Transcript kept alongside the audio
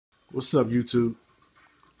What's up, YouTube?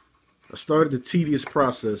 I started the tedious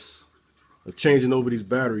process of changing over these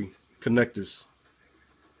battery connectors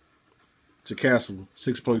to Castle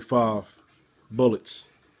 6.5 bullets.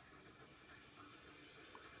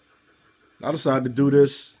 I decided to do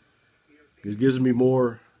this because it gives me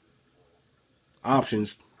more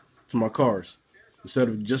options to my cars instead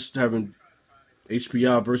of just having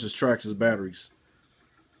HPI versus Traxxas batteries.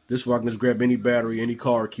 This way I can just grab any battery, any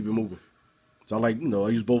car, keep it moving. So I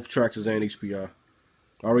use both Traxxas and HPI.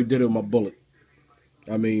 I already did it with my bullet.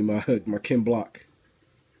 My Ken Block.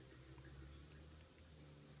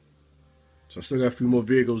 So I still got a few more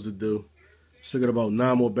vehicles to do. Still got about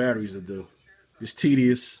 9 more batteries to do. It's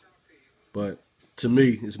tedious, but to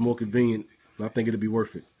me, it's more convenient, and I think it'll be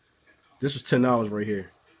worth it. This was $10 right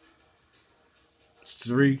here. It's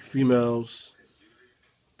 3 females,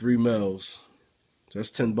 3 males. So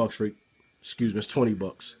that's $10 right. Excuse me, it's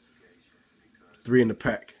 $20. 3 in the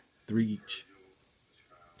pack, 3 each.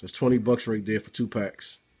 That's $20 right there for 2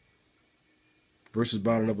 packs. Versus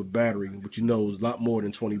buying another battery, which you know is a lot more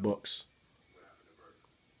than $20.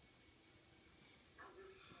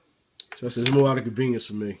 So it's more out of convenience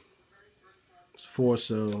for me. It's 4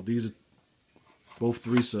 cell. These are both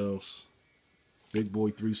 3 cells. Big boy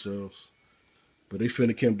 3 cells. But they fit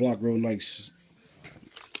the Ken Block real nice.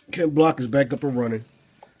 Ken Block is back up and running.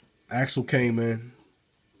 Axle came in.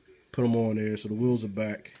 Put them on there, so the wheels are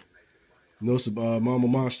back. Notice the Mama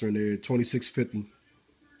Monster in there, 2650.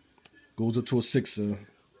 Goes up to a 6 cell.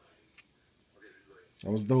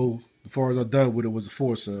 As far as I done with it was a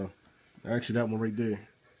 4 cell. Actually, that one right there.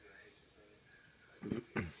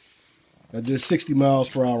 I did 60 miles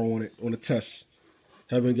per hour on it on the test.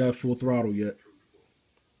 Haven't got full throttle yet.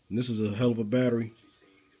 And this is a hell of a battery.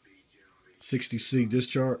 60C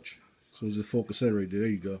discharge. So it's just focus in right there. There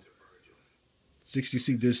you go.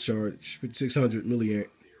 60C discharge, 5600 milliamp.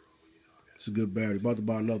 It's a good battery. About to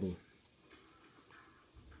buy another one.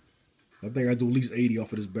 I think I do at least 80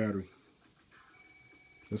 off of this battery.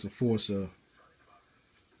 That's a 4 cell.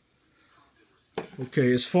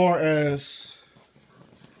 Okay, as far as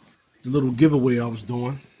the little giveaway I was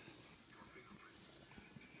doing.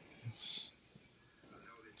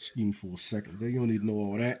 Excuse me for a second there. You don't need to know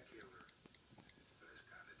all that.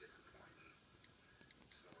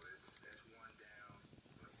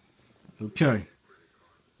 Okay.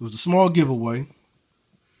 It was a small giveaway.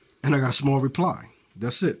 And I got a small reply.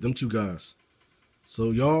 That's it. Them 2 guys.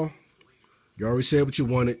 So you already said what you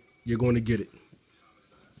wanted. You're going to get it.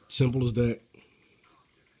 Simple as that.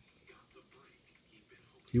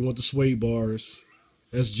 He wants the sway bars.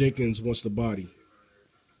 S. Jenkins wants the body.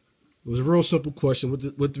 It was a real simple question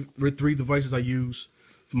with 3 devices I use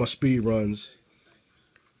for my speed runs.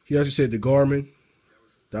 He actually said the Garmin,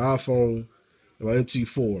 the iPhone, and my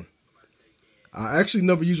MT4. I actually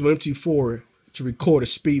never used my MT4 to record a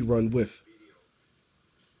speed run with.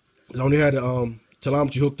 I only had the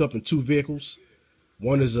telemetry hooked up in 2 vehicles.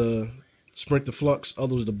 One is a Sprinter Flux,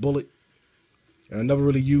 other is the Bullet. And I never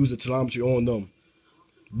really used the telemetry on them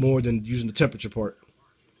more than using the temperature part.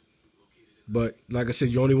 But like I said,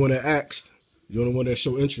 you're the only one that asked. You're the only one that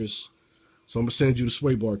showed interest. So I'm going to send you the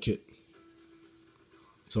sway bar kit.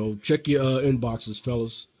 So check your inboxes,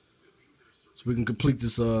 fellas, so we can complete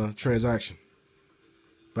this transaction.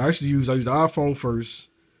 But I used the iPhone first.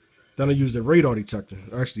 Then I used the radar detector.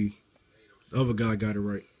 Actually, the other guy got it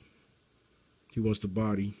right. He wants the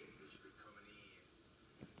body.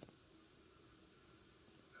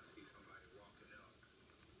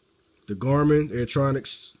 The Garmin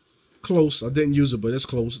Airtronics, close. I didn't use it, but it's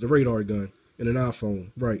close. The radar gun and an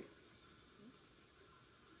iPhone, right.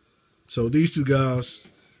 So these 2 guys,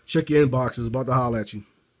 check your inboxes, about to holler at you.